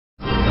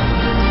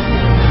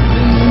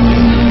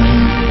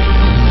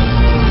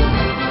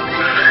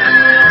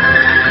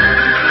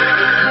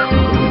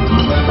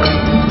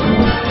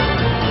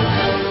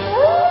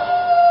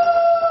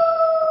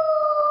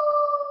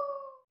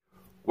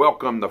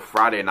welcome to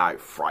Friday Night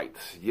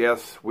Frights.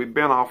 Yes, we've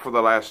been off for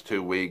the last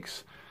 2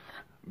 weeks.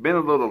 Been a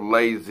little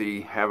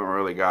lazy, haven't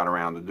really got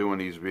around to doing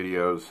these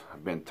videos.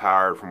 I've been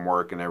tired from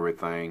work and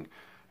everything.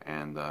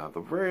 And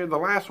the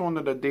last one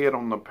that I did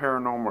on the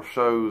paranormal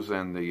shows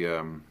and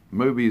the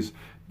movies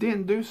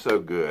didn't do so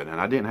good, and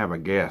I didn't have a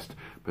guest.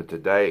 But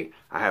today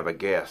I have a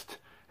guest,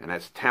 and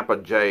that's Tampa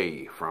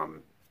J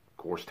from, of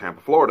course,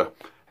 Tampa, Florida.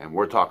 And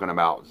we're talking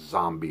about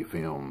zombie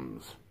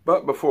films.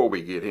 But before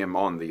we get him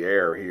on the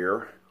air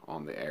here,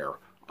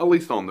 at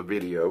least on the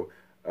video,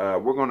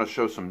 we're going to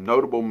show some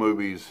notable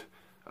movies,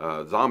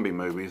 zombie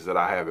movies that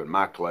I have in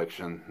my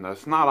collection.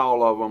 That's not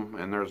all of them,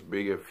 and there's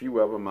be a few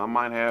of them. I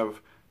might have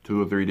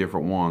 2 or 3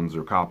 different ones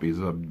or copies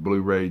of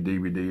Blu-ray,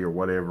 DVD, or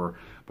whatever.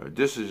 But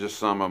this is just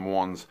some of the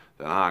ones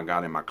that I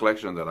got in my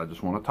collection that I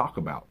just want to talk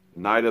about.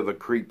 Night of the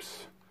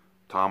Creeps,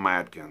 Tom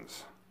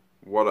Atkins.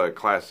 What a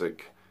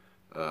classic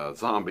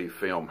zombie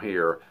film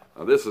here.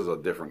 This is a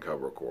different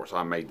cover, of course.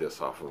 I made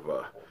this off of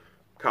a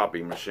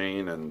copy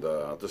machine, and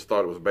I just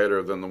thought it was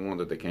better than the one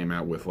that they came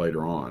out with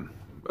later on.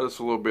 But it's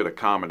a little bit of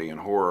comedy and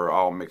horror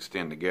all mixed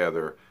in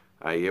together.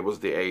 It was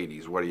the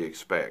 80s. What do you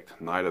expect?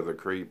 Night of the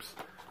Creeps.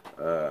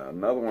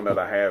 Another one that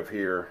I have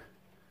here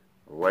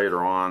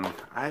later on.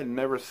 I had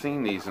never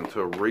seen these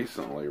until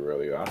recently,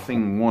 really. I've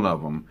seen one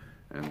of them,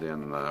 and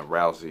then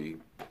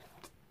Rousey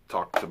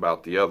talks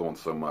about the other one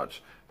so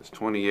much. It's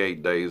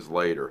 28 Days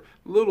Later.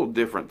 A little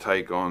different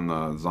take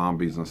on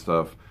zombies and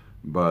stuff,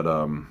 but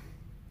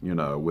you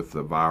know, with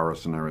the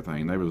virus and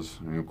everything, they was,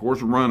 of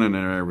course, running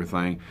and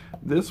everything.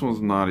 This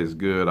one's not as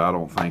good, I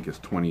don't think, as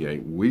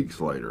 28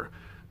 Weeks Later.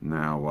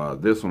 Now,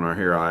 this one right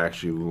here, I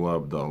actually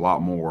loved a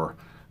lot more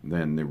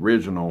than the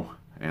original,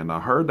 and I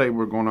heard they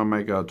were going to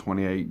make a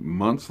 28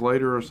 Months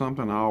Later or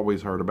something. I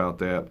always heard about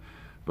that,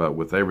 but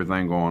with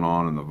everything going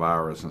on and the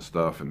virus and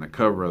stuff, and the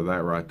cover of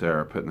that right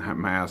there, putting that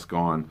mask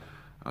on,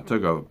 I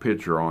took a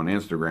picture on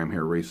Instagram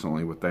here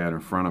recently with that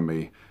in front of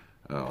me,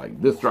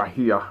 like this right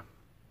here.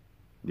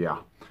 Yeah.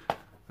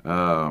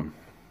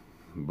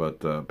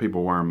 But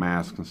people wearing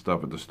masks and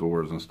stuff at the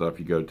stores and stuff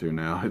you go to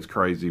now. It's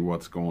crazy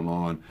what's going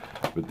on.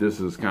 But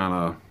this is kind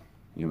of,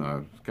 you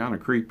know, kind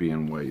of creepy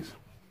in ways.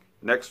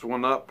 Next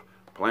one up,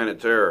 Planet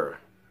Terror.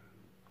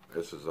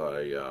 This is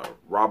a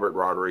Robert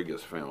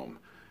Rodriguez film.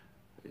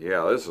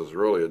 Yeah, this is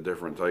really a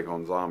different take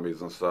on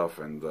zombies and stuff,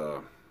 and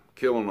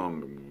killing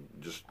them,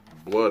 just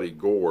bloody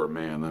gore,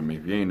 man. I mean,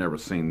 if you ain't never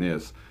seen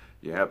this,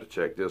 you have to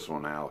check this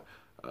one out.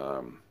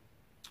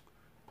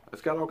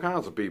 It's got all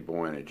kinds of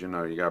people in it. You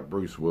know, you got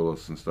Bruce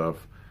Willis and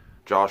stuff,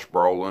 Josh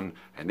Brolin,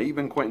 and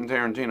even Quentin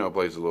Tarantino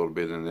plays a little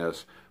bit in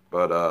this.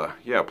 But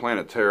yeah,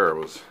 Planet Terror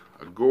was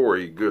a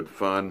gory, good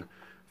fun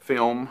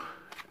film,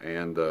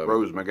 and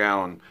Rose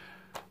McGowan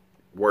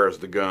wears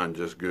the gun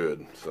just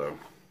good. So,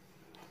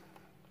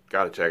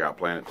 got to check out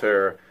Planet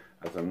Terror.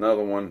 That's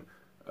another one.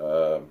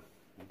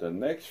 The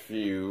next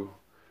few,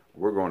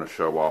 we're going to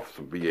show off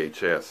some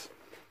VHS.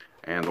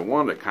 And the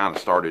one that kind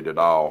of started it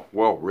all,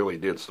 well, really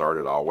did start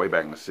it all, way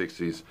back in the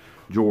 60s,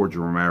 George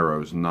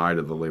Romero's Night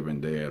of the Living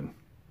Dead.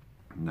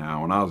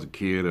 Now, when I was a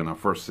kid and I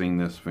first seen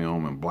this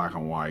film in black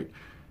and white, it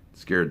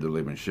scared the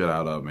living shit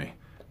out of me,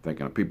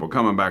 thinking of people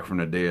coming back from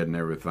the dead and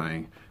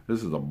everything. This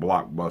is a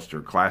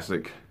blockbuster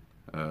classic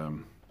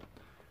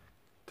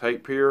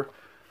tape here.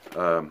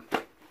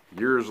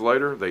 Years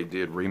later, they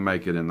did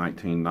remake it in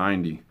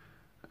 1990,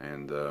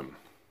 and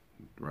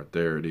right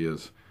there it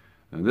is.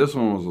 And this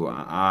one was,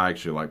 I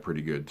actually like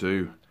pretty good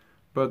too.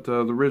 But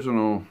the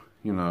original,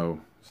 you know,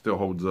 still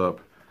holds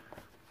up.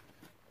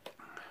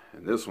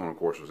 And this one, of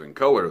course, was in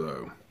color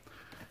though.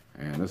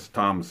 And this is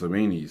Tom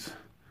Savini's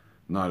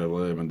Night of the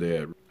Living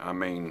Dead. I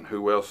mean,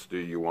 who else do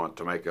you want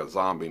to make a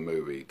zombie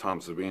movie? Tom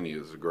Savini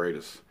is the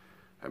greatest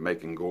at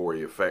making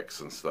gory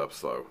effects and stuff.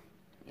 So,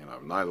 you know,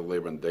 Night of the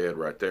Living Dead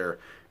right there,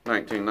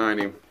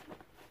 1990.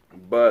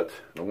 But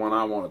the one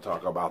I want to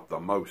talk about the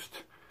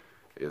most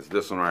is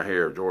this one right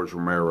here, George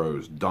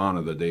Romero's Dawn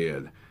of the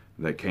Dead,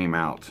 that came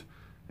out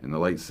in the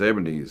late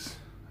 70s,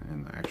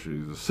 and actually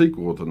is a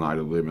sequel to Night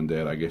of the Living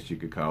Dead, I guess you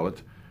could call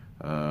it.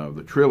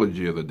 The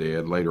Trilogy of the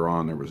Dead. Later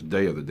on there was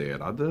Day of the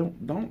Dead. I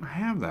don't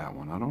have that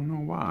one. I don't know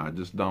why, I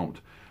just don't.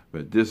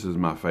 But this is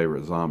my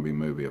favorite zombie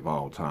movie of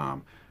all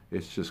time.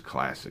 It's just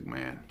classic,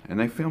 man. And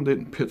they filmed it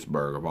in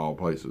Pittsburgh, of all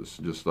places,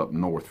 just up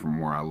north from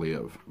where I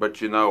live.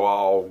 But you know,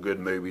 all good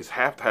movies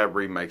have to have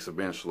remakes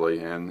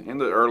eventually. And in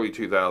the early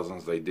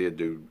 2000s, they did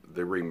do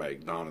the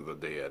remake, Dawn of the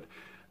Dead.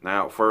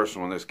 Now, at first,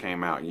 when this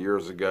came out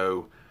years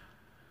ago,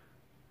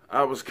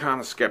 I was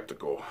kind of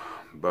skeptical.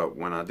 But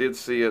when I did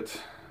see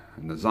it,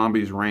 and the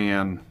zombies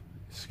ran,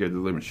 it scared the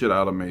living shit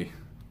out of me.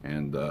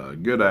 And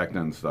good acting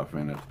and stuff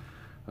in it.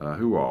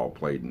 Who all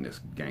played in this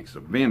gangster?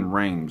 Vin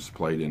Rames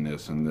played in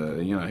this, and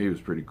you know, he was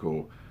pretty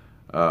cool.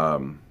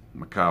 Mekhi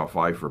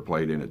Phifer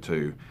played in it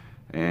too,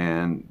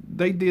 and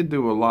they did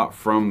do a lot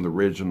from the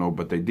original,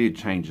 but they did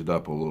change it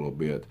up a little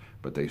bit.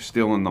 But they're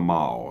still in the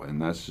mall,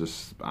 and that's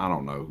just, I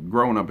don't know,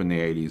 growing up in the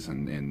 80s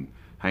and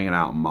hanging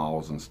out in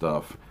malls and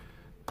stuff,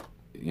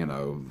 you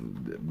know,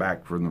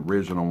 back from the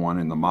original one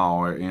in the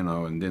mall, you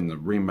know, and then the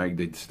remake,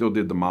 they still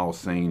did the mall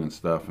scene and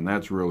stuff, and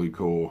that's really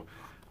cool.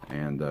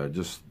 And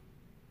just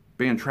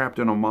being trapped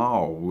in a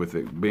mall with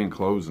it being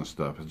closed and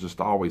stuff is just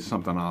always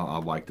something I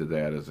liked to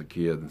that as a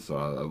kid, and so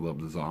I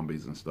love the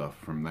zombies and stuff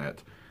from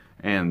that.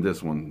 And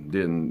this one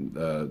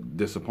didn't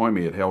disappoint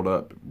me. It held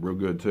up real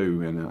good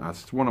too, and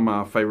it's one of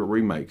my favorite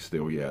remakes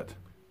still yet.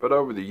 But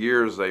over the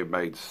years, they've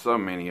made so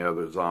many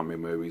other zombie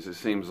movies. It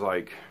seems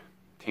like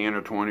 10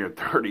 or 20 or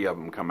 30 of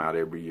them come out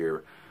every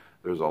year.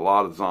 There's a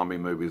lot of zombie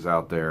movies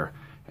out there,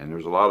 and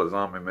there's a lot of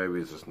zombie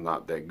movies that's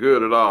not that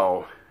good at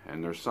all.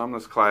 And there's some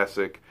that's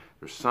classic,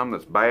 there's some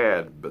that's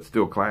bad, but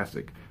still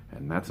classic.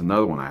 And that's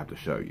another one I have to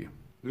show you.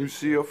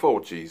 Lucio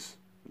Fulci's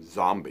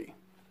Zombie.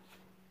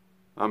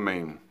 I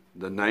mean,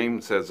 the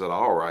name says it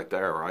all right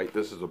there, right?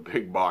 This is a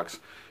big box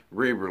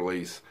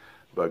re-release.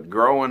 But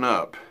growing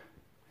up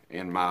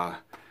in my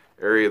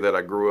area that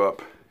I grew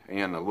up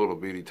in, a little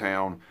bitty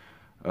town,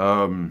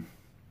 I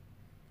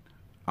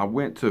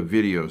went to a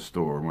video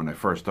store when they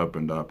first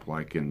opened up,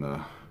 like in the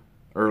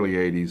early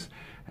 80s.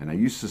 And I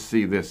used to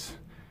see this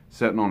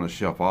sitting on the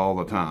shelf all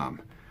the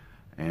time.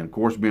 And of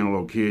course, being a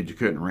little kid, you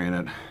couldn't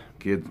rent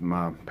it.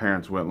 My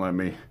parents wouldn't let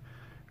me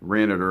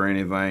rent it or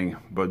anything.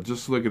 But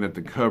just looking at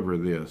the cover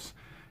of this,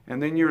 and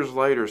then years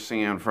later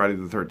seeing Friday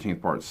the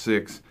 13th Part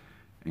 6,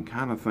 and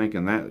kind of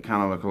thinking that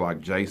kind of looked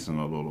like Jason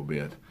a little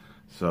bit.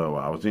 So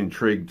I was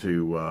intrigued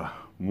to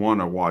want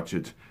to watch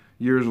it.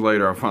 Years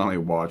later, I finally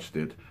watched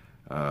it.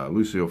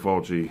 Lucio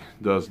Fulci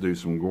does do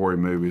some gory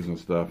movies and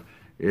stuff.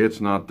 It's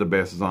not the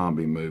best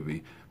zombie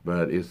movie,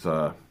 but it's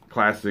a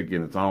classic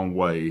in its own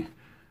way,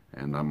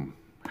 and I'm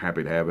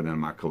happy to have it in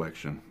my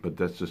collection. But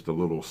that's just a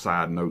little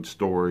side note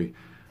story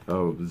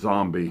of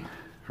Zombie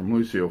from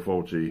Lucio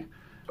Fulci.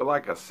 But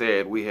like I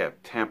said, we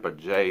have Tampa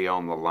J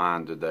on the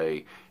line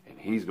today, and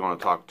he's going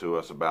to talk to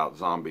us about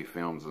zombie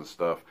films and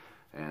stuff.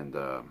 And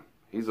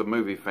he's a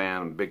movie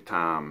fan big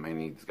time,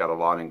 and he's got a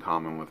lot in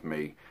common with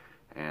me.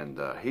 And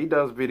he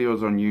does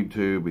videos on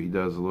YouTube. He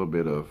does a little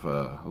bit of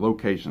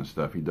location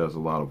stuff. He does a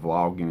lot of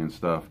vlogging and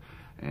stuff.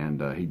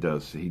 And he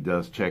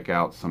does check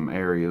out some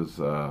areas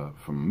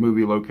from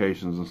movie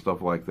locations and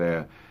stuff like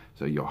that.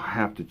 So you'll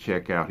have to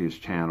check out his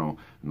channel,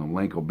 and the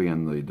link will be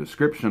in the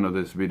description of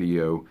this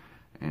video.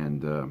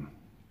 And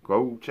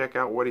go check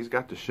out what he's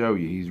got to show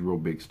you. He's a real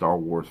big Star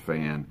Wars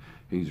fan.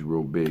 He's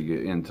real big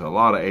into a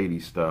lot of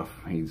 80s stuff.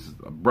 He's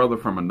a brother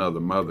from another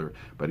mother,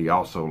 but he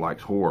also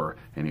likes horror,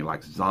 and he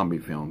likes zombie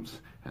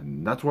films.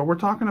 And that's what we're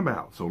talking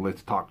about. So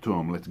let's talk to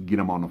him. Let's get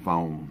him on the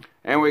phone.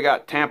 And we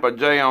got Tampa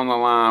J on the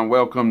line.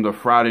 Welcome to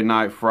Friday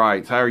Night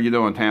Frights. How are you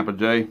doing, Tampa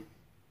J?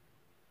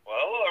 Well,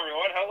 hello,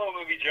 everyone. Hello,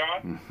 Movie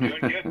John.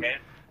 Doing good, man.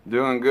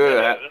 Doing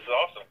good. Yeah, this is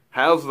awesome.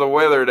 How's the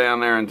weather down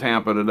there in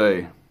Tampa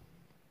today?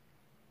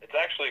 It's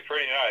actually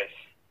pretty nice.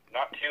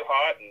 Not too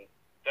hot and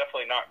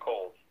definitely not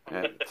cold.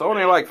 It's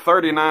only like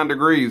 39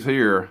 degrees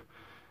here.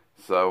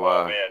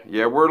 So,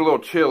 yeah, we're a little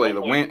chilly.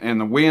 The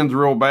wind's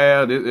real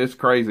bad. It's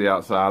crazy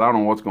outside. I don't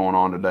know what's going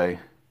on today.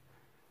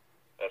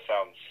 That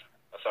sounds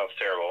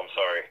terrible. I'm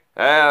sorry.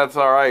 That's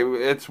all right.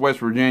 It's West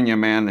Virginia,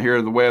 man.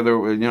 Here the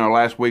weather, you know,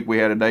 last week we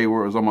had a day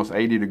where it was almost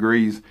 80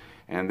 degrees.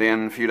 And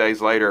then a few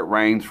days later it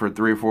rains for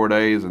 3 or 4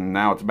 days. And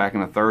now it's back in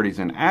the 30s.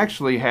 And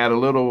actually had a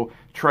little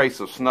trace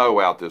of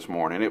snow out this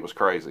morning. It was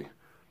crazy.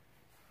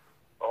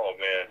 Oh,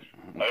 man.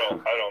 I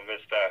don't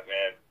miss that,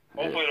 man.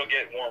 Hopefully it'll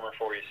get warmer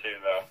for you soon,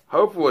 though.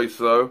 Hopefully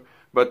so.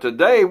 But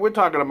today we're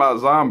talking about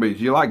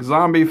zombies. You like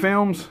zombie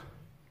films?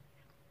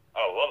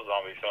 I love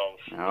zombie films.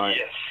 All right.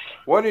 Yes.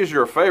 What is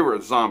your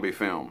favorite zombie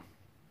film?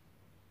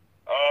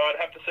 I'd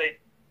have to say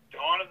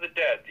Dawn of the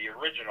Dead, the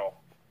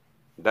original.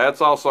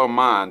 That's also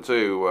mine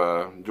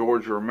too.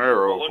 George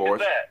Romero, well, of course.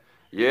 Look at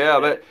that. Yeah,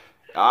 that.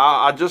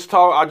 I just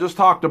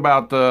talked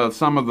about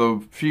some of the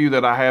few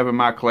that I have in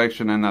my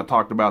collection, and I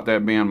talked about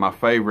that being my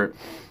favorite.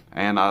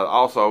 And I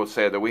also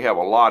said that we have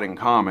a lot in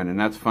common, and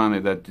that's funny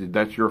that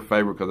that's your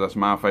favorite because that's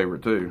my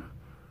favorite too.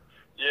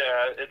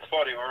 Yeah, it's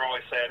funny. We're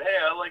always saying, hey,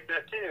 I like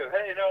that too.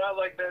 Hey, no, I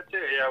like that too.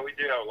 Yeah, we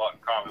do have a lot in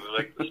common. We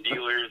like the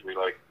Steelers. We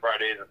like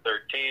Friday the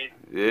 13th.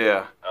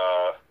 Yeah.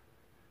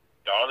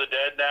 Dawn of the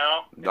Dead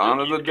now. Dawn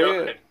of the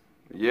Dead.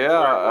 Yeah.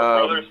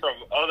 We're brothers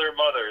from other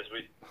mothers.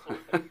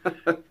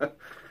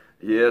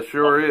 Yeah,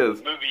 sure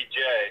is. Movie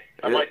J.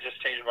 I might just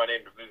change my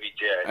name to Movie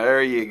J.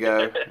 There you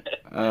go.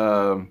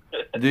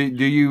 Do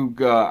you?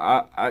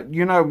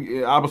 You know,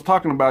 I was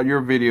talking about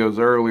your videos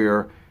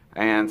earlier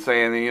and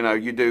saying that, you know,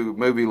 you do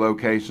movie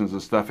locations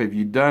and stuff. Have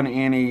you done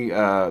any?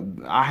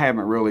 I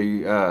haven't really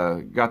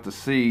got to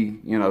see,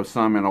 you know,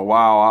 some in a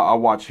while. I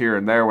watch here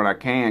and there when I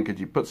can because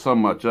you put so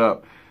much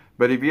up.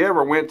 But have you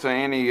ever went to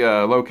any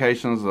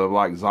locations of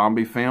like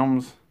zombie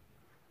films?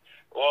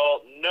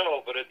 Well,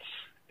 no, but it's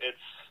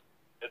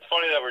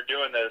funny that we're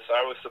doing this.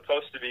 I was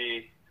supposed to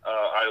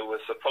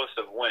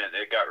have went.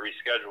 It got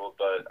rescheduled,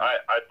 but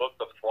I booked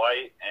the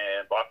flight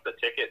and bought the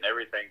ticket and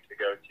everything to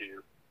go to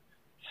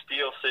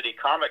Steel City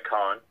Comic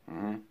Con,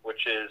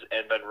 which is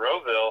in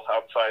Monroeville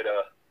outside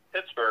of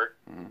Pittsburgh.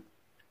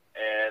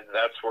 And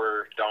that's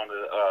where Dawn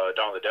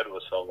of the Dead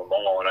was filmed, the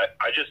mall. And I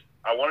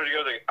wanted to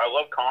go to I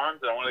love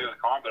cons, and I wanted to go to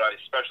the con, but I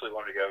especially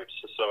wanted to go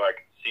just so I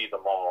could see the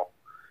mall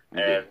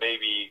and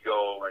maybe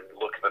go and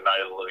look at the Night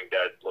of the Living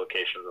Dead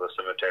locations of the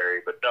cemetery.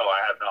 But no, I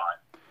have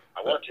not.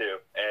 I want to,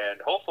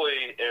 and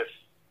hopefully, if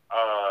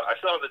I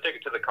still have the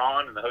ticket to the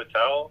con and the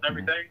hotel and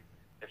everything,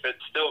 if it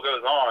still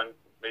goes on,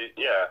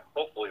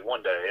 hopefully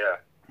one day,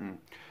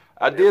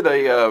 I did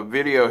a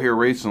video here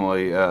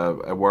recently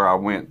where I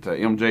went to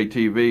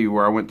MJTV,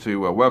 where I went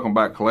to Welcome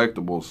Back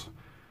Collectibles,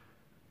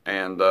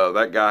 and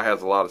that guy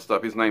has a lot of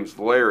stuff. His name's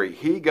Larry.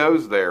 He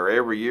goes there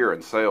every year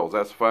and sells.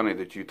 That's funny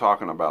that you're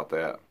talking about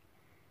that.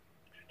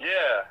 Yeah,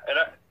 and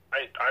I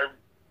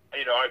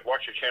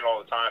watch your channel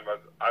all the time.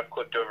 I've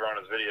clicked over on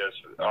his videos.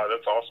 Oh,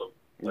 that's awesome.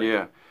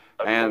 Yeah.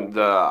 And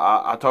cool.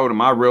 I told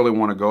him I really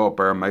want to go up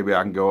there. Maybe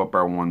I can go up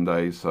there one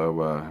day,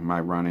 so I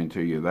might run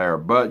into you there.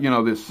 But,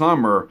 this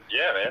summer,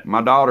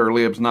 my daughter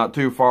lives not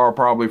too far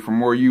probably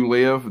from where you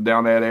live,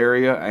 down that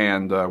area,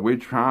 and we're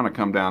trying to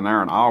come down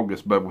there in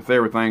August, but with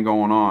everything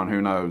going on,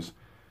 who knows?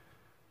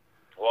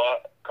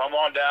 Well, come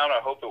on down. I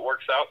hope it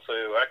works out so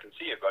I can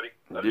see you, buddy.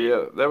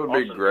 That would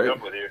awesome be great. To meet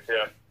up with you.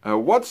 Yeah.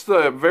 What's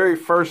the very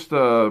first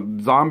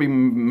zombie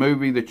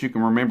movie that you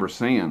can remember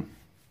seeing?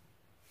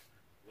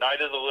 Night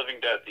of the Living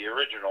Dead, the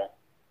original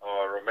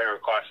Romero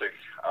classic.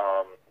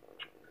 I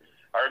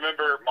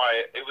remember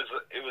it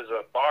was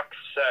a box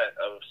set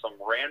of some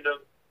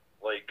random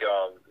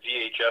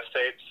VHS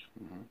tapes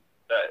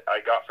that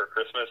I got for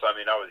Christmas. I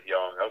mean, I was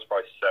young. I was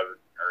probably 7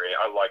 or 8.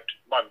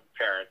 My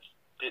parents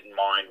didn't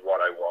mind what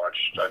I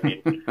watched. I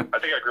mean,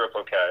 I think I grew up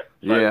okay at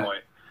that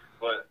point.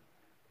 But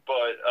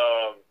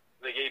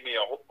they gave me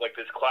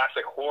this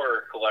classic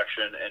horror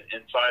collection, and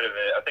inside of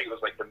it, I think it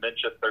was like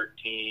Dementia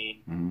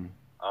 13.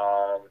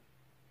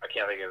 I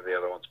can't think of the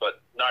other ones,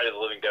 but Night of the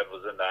Living Dead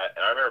was in that,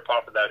 and I remember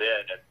popping that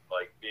in and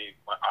my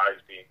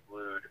eyes being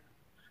glued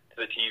to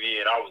the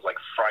TV, and I was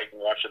frightened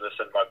watching this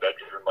in my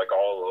bedroom,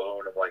 all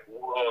alone. I'm like,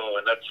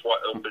 whoa! And that's what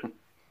opened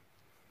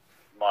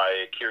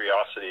my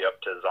curiosity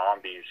up to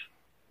zombies.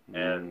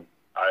 And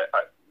I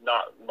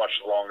not much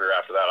longer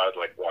after that, I'd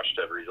watched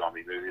every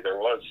zombie movie there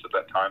was at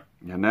that time.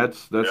 And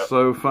that's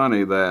so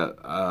funny that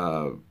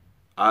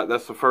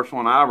that's the first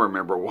one I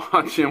remember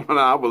watching when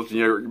I was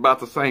about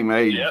the same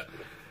age. Yep.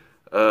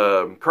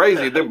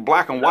 Crazy. The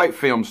black and white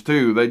films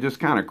too. They just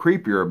kind of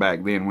creepier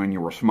back then when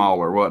you were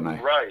smaller, wasn't they?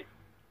 Right.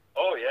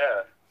 Oh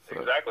yeah,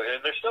 exactly.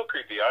 And they're still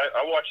creepy.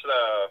 I watched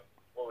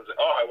what was it?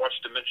 Oh, I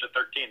watched Dementia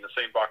 13, the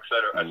same box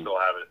set. I still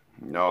have it.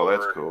 Oh,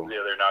 that's cool. The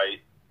other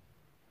night,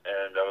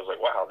 and I was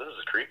like, wow, this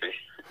is creepy.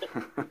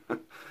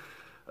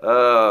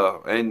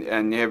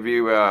 And have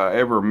you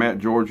ever met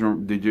George?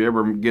 Did you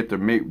ever get to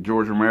meet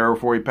George Romero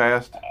before he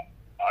passed?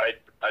 I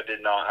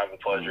did not have the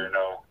pleasure.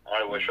 No,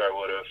 I wish I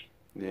would have.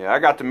 Yeah, I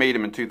got to meet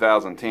him in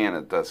 2010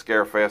 at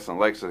Scarefest in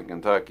Lexington,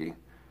 Kentucky.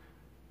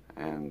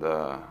 And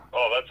oh,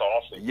 that's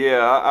awesome. Yeah,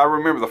 I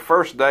remember the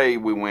first day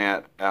we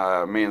went,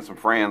 me and some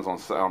friends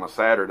on a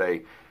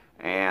Saturday,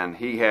 and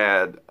he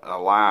had a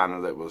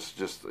line that was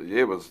just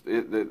it was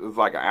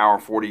like an hour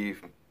and 40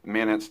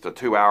 minutes to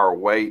 2 hour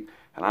wait.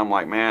 And I'm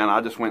like, man,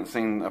 I just went and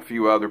seen a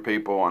few other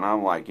people, and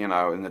I'm like,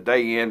 and the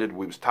day ended,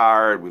 we was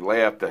tired, we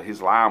left,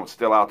 his line was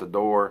still out the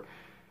door,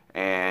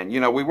 and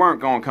we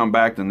weren't going to come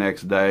back the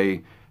next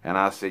day. And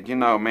I said,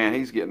 man,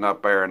 he's getting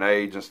up there in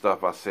age and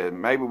stuff. I said,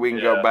 maybe we can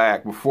go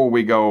back before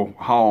we go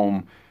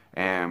home.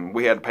 And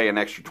we had to pay an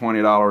extra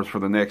 $20 for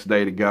the next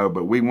day to go.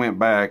 But we went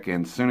back,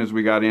 and as soon as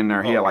we got in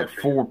there, he had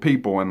 4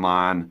 people in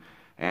line.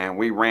 And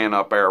we ran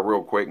up there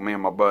real quick, me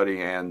and my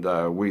buddy. And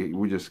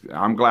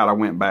I'm glad I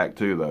went back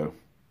too, though.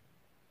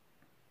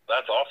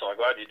 That's awesome. I'm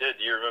glad you did.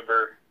 Do you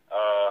remember,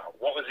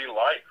 what was he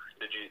like?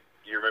 Do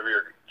you remember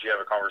did you have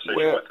a conversation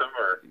with him,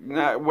 or?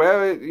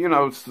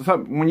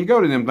 When you go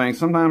to them things,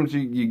 sometimes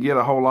you get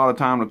a whole lot of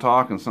time to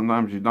talk, and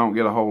sometimes you don't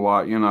get a whole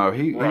lot. He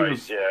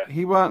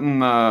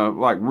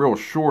wasn't real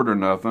short or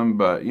nothing,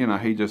 but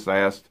he just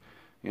asked,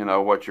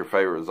 what's your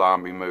favorite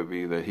zombie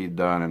movie that he'd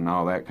done and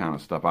all that kind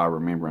of stuff. I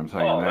remember him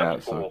saying that.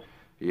 That's cool. So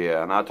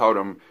yeah, and I told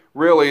him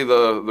really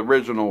the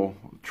original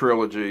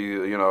trilogy,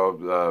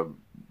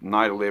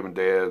 Night of the Living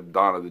Dead,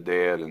 Dawn of the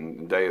Dead,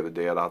 and Day of the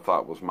Dead, I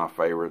thought was my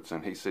favorites.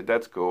 And he said,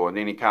 that's cool. And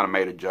then he kind of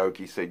made a joke.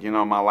 He said,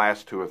 my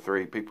last 2 or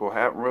 3, people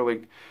haven't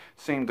really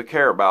seemed to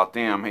care about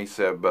them. He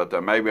said,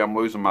 but maybe I'm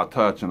losing my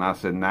touch. And I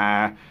said,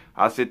 nah.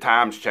 I said,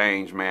 times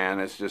change, man.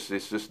 It's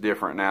just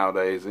different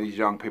nowadays. These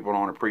young people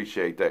don't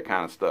appreciate that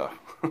kind of stuff.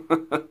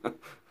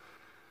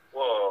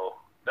 Whoa.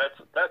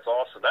 That's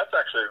awesome. That's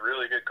actually a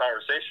really good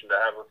conversation to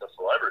have with a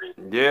celebrity.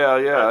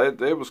 Yeah,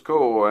 it was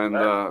cool, and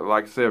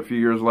like I said, a few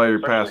years later,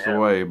 he passed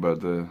away.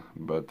 But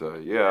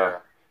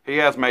he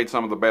has made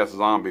some of the best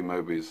zombie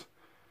movies.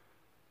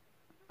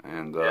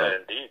 And yeah,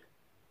 indeed,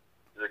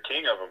 he's the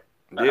king of them.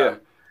 Yeah.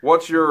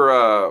 What's your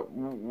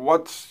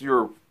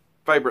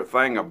favorite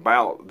thing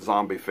about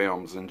zombie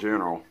films in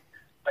general?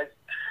 I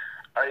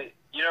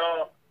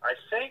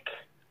think.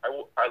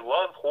 I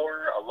love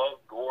horror, I love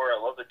gore, I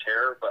love the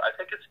terror, but I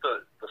think it's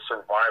the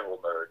survival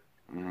mode.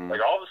 Mm-hmm.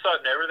 All of a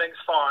sudden, everything's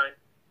fine,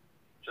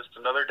 just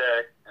another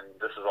day, and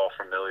this is all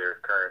familiar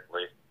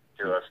currently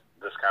to us.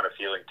 This kind of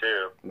feeling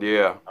too.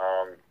 Yeah.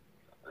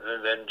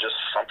 And then just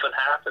something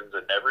happens,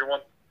 and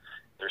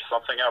there's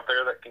something out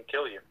there that can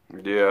kill you.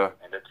 Yeah.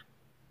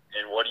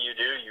 And what do?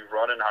 You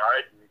run and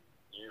hide, and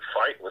you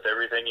fight with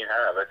everything you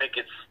have. I think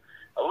it's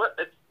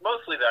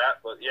mostly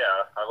that, but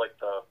yeah, I like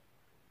the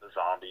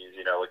zombies,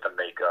 like the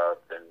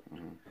makeup, and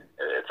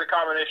it's a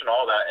combination of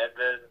all that. And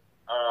then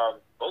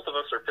both of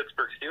us are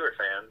Pittsburgh Steelers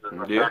fans,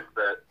 and the fact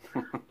that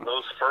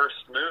those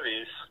first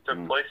movies took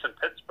place in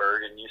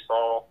Pittsburgh, and you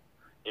saw,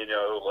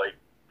 like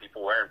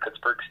people wearing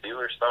Pittsburgh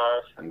Steelers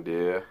stuff, and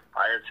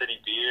Iron City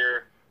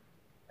beer,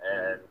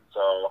 and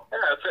so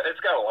yeah, it's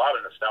got a lot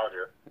of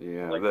nostalgia,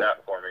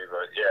 that for me.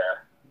 But yeah.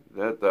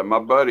 That my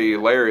buddy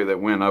Larry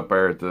that went up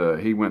there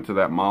he went to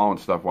that mall and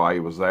stuff while he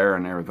was there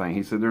and everything.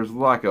 He said there's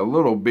like a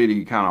little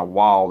bitty kind of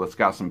wall that's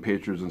got some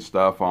pictures and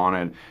stuff on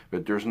it,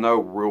 but there's no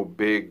real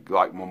big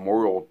like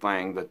memorial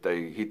thing that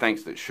he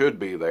thinks that should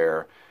be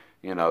there.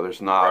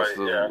 There's not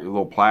a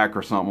little plaque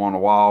or something on the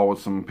wall with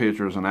some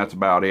pictures, and that's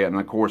about it. And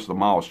of course the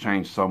mall's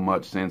changed so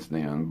much since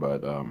then,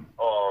 but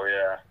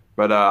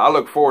But I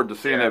look forward to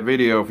seeing that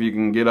video if you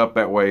can get up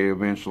that way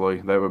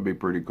eventually. That would be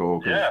pretty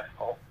cool. Yeah.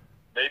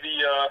 Maybe,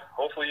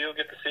 hopefully you'll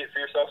get to see it for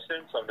yourself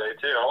soon someday,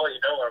 too. I'll let you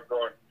know when I'm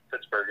going to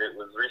Pittsburgh. It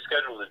was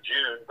rescheduled to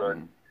June, but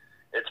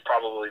it's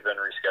probably been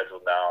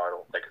rescheduled now. I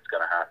don't think it's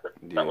going to happen.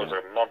 That was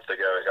a month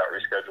ago it got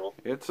rescheduled.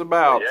 It's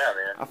about,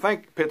 man. I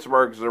think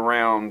Pittsburgh's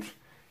around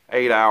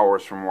 8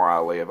 hours from where I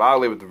live. I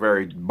live at the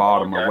very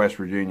bottom of West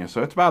Virginia,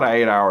 so it's about an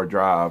 8-hour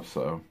drive,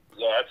 so.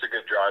 Yeah, that's a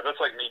good drive. That's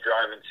like me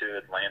driving to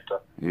Atlanta.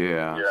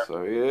 Yeah.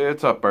 So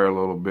it's up there a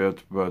little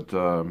bit, but...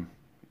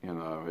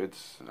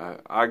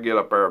 I get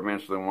up there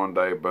eventually one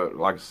day, but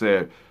like I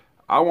said,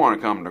 I want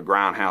to come to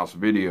Grindhouse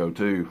Video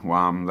too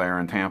while I'm there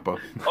in Tampa.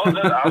 It's funny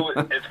you're going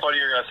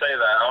to say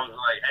that. I was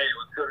like, hey,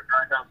 let's go to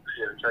Grindhouse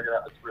Video. Check it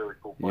out. It's really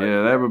cool place.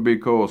 Yeah, that would be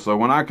cool. So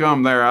when I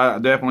come there, I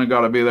definitely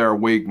got to be there a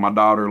week. My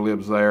daughter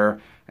lives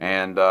there,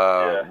 and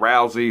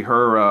Rousey,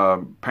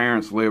 her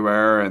parents live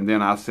there, and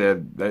then I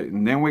said,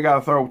 and then we got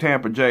to throw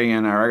Tampa J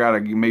in there. I got to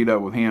meet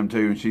up with him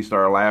too, and she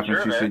started laughing.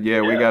 She said,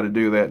 we got to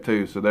do that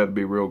too, so that'd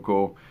be real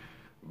cool.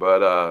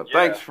 But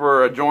thanks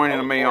for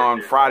joining me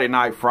on Friday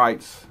Night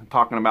Frights,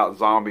 talking about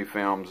zombie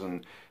films,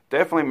 and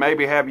definitely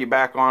maybe have you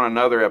back on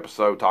another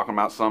episode talking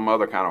about some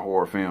other kind of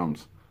horror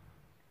films.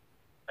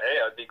 Hey,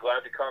 I'd be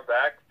glad to come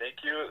back.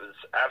 Thank you. It was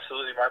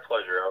absolutely my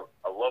pleasure.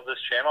 I love this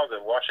channel. I've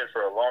been watching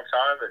for a long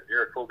time, and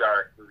you're a cool guy,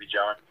 Movie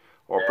John.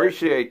 Well,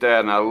 appreciate that,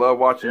 and I love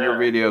watching your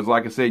videos.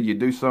 Like I said, you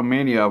do so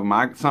many of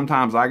them.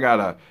 Sometimes I got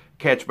to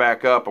catch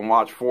back up and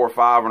watch 4 or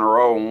 5 in a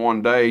row in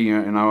one day,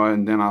 and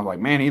then I was like,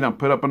 man, he done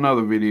put up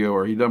another video,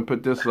 or he done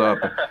put this up.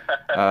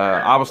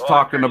 I was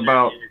talking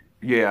about,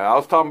 I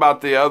was talking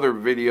about the other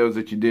videos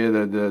that you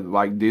did,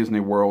 like Disney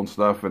World and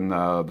stuff, and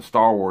the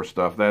Star Wars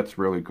stuff. That's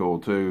really cool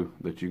too,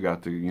 that you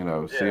got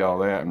to, see all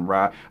that. And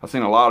I've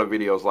seen a lot of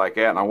videos like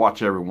that, and I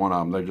watch every one of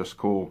them. They're just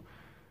cool.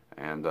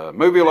 And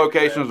movie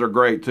locations are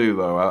great too,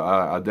 though.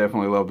 I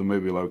definitely love the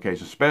movie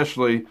locations,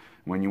 especially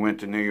when you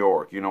went to New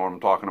York. You know what I'm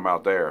talking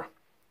about there.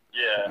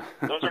 Yeah,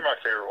 those are my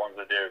favorite ones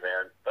to do,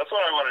 man. That's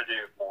what I want to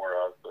do more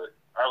of, but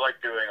I like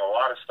doing a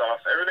lot of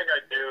stuff. Everything I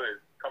do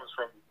comes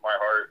from my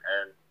heart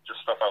and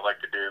just stuff I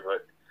like to do,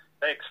 but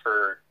thanks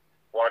for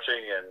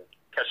watching and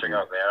catching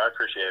up, man. I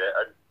appreciate it.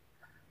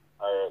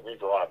 It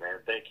means a lot,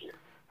 man. Thank you.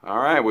 All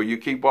right, well, you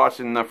keep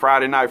watching the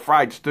Friday Night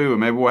Frights, too,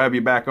 and maybe we'll have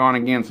you back on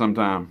again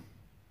sometime.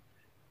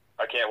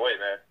 I can't wait,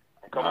 man.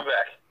 I'm coming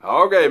back.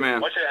 Okay,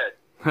 man. Watch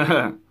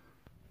ahead.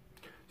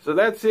 So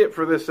that's it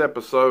for this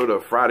episode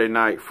of Friday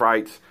Night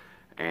Frights.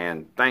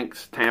 And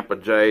thanks, Tampa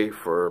J,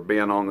 for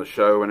being on the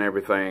show and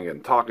everything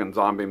and talking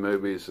zombie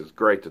movies. It's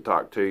great to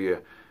talk to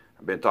you.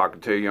 I've been talking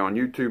to you on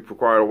YouTube for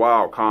quite a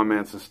while,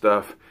 comments and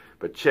stuff.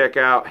 But check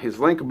out, his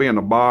link will be in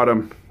the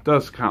bottom.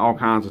 Does all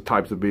kinds of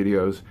types of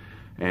videos.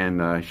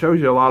 And shows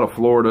you a lot of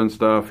Florida and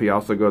stuff. He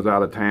also goes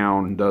out of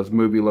town and does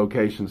movie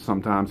locations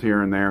sometimes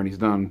here and there. And he's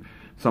done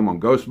some on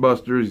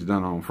Ghostbusters. He's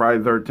done on Friday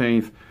the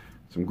 13th.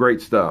 Some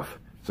great stuff.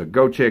 So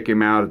go check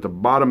him out at the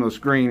bottom of the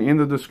screen in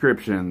the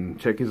description.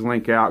 Check his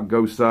link out.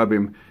 Go sub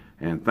him.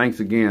 And thanks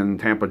again,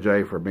 Tampa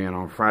J, for being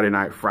on Friday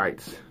Night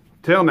Frights.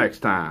 Till next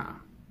time.